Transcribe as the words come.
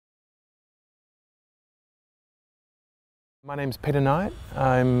My name's Peter Knight.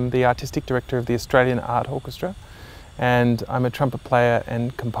 I'm the Artistic Director of the Australian Art Orchestra and I'm a trumpet player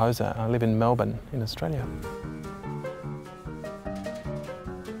and composer. I live in Melbourne in Australia.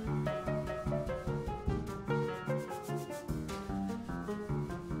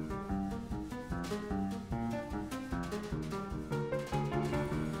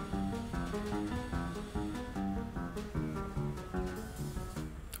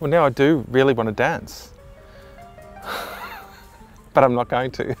 Well, now I do really want to dance. But I'm not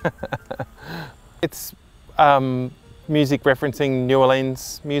going to. It's music referencing New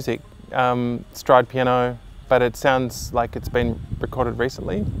Orleans music, stride piano, but it sounds like it's been recorded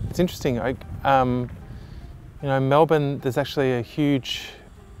recently. It's interesting. You know, Melbourne, there's actually a huge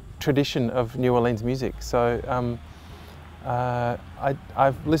tradition of New Orleans music. So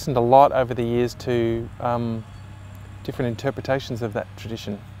I've listened a lot over the years to different interpretations of that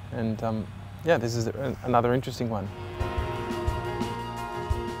tradition, and yeah, this is another interesting one.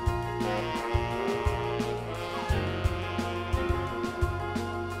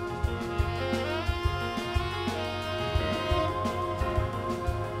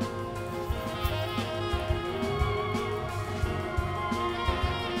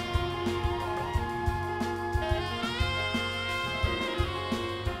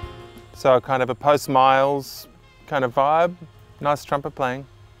 So kind of a post-Miles kind of vibe, nice trumpet playing.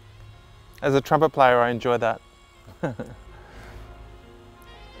 As a trumpet player, I enjoy that.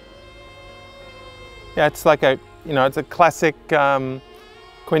 Yeah, it's like a, you know, it's a classic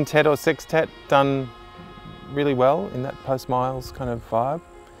quintet or sextet done really well in that post-Miles kind of vibe.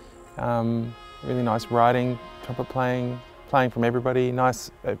 Really nice writing, trumpet playing, playing from everybody, nice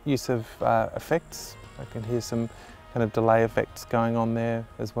use of effects. I can hear some kind of delay effects going on there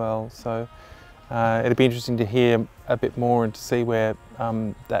as well. So it'd be interesting to hear a bit more and to see where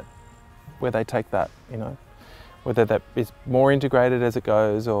where they take that, you know, whether that is more integrated as it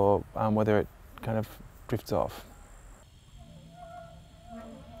goes or whether it kind of drifts off.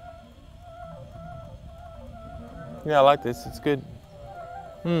 Yeah, I like this, it's good.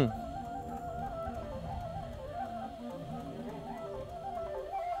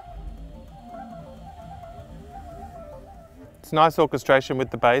 It's nice orchestration with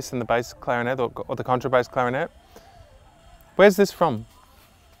the bass and the bass clarinet or the contrabass clarinet. Where's this from?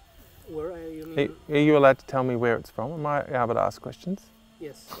 Where are you? Are you allowed to tell me where it's from? Am I able to ask questions?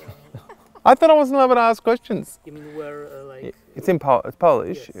 Yes. I thought I wasn't allowed to ask questions. You mean where, like? It's it's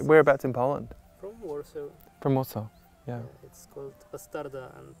Polish. Yes. Whereabouts in Poland? From Warsaw. From Warsaw, yeah. It's called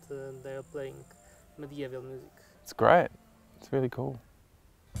Bastarda, and they are playing medieval music. It's great. It's really cool.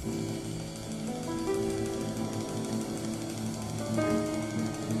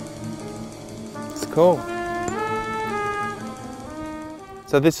 It's cool.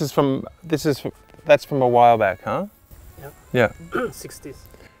 So that's from a while back, huh? Yeah. Yeah. 60s.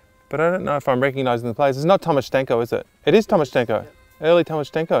 But I don't know if I'm recognising the players. It's not Tomasztenko, is it? It is Tomasztenko. Yeah. Early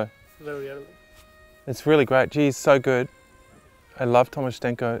Tomasztenko. Very early. It's really great. Gee, he's so good. I love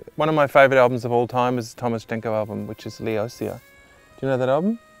Tomasztenko. One of my favourite albums of all time is the Tomasztenko album, which is Leosia. Do you know that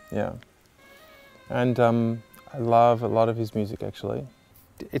album? Yeah. And I love a lot of his music, actually.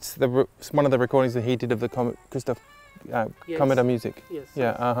 It's one of the recordings that he did of the Krzysztof Komeda music. Yes.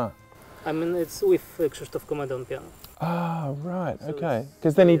 Yeah, I mean, it's with Krzysztof Komeda on piano. Oh, right, So okay.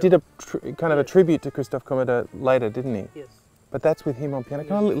 Because then he did a kind of a tribute to Krzysztof Komeda later, didn't he? Yes. But that's with him on piano.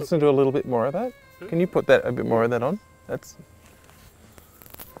 Can I listen to a little bit more of that? Can you put a bit more of that on? I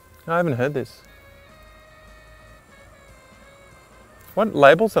haven't heard this. What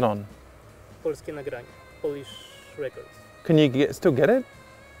label's it on? Polskie nagranie, Polish records. Can you still get it?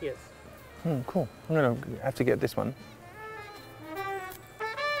 Yes. Cool. I'm going to have to get this one.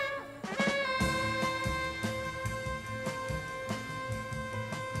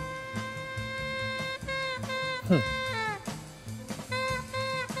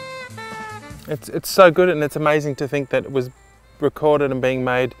 It's so good, and it's amazing to think that it was recorded and being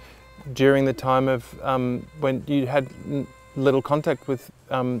made during the time of when you had little contact with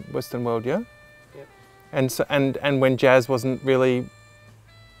Western world, yeah? Yeah. And when jazz was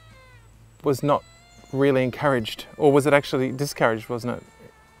not really encouraged, or was it actually discouraged, wasn't it?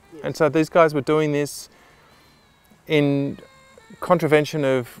 Yes. And so these guys were doing this in contravention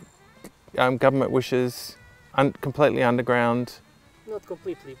of government wishes, completely underground. Not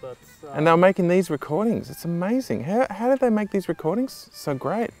completely, but... And they were making these recordings. It's amazing. How did they make these recordings so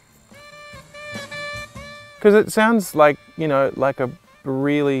great? Because it sounds like, you know, like a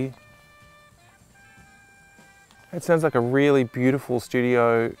really... It sounds like a really beautiful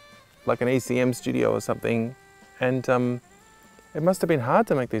studio, like an ECM studio or something. And it must have been hard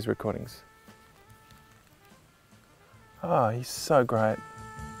to make these recordings. Oh, he's so great.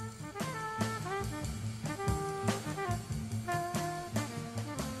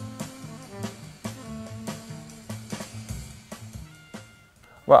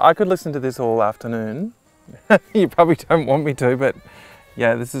 Well, I could listen to this all afternoon. You probably don't want me to, but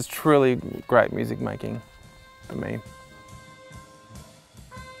yeah, this is truly great music making for me.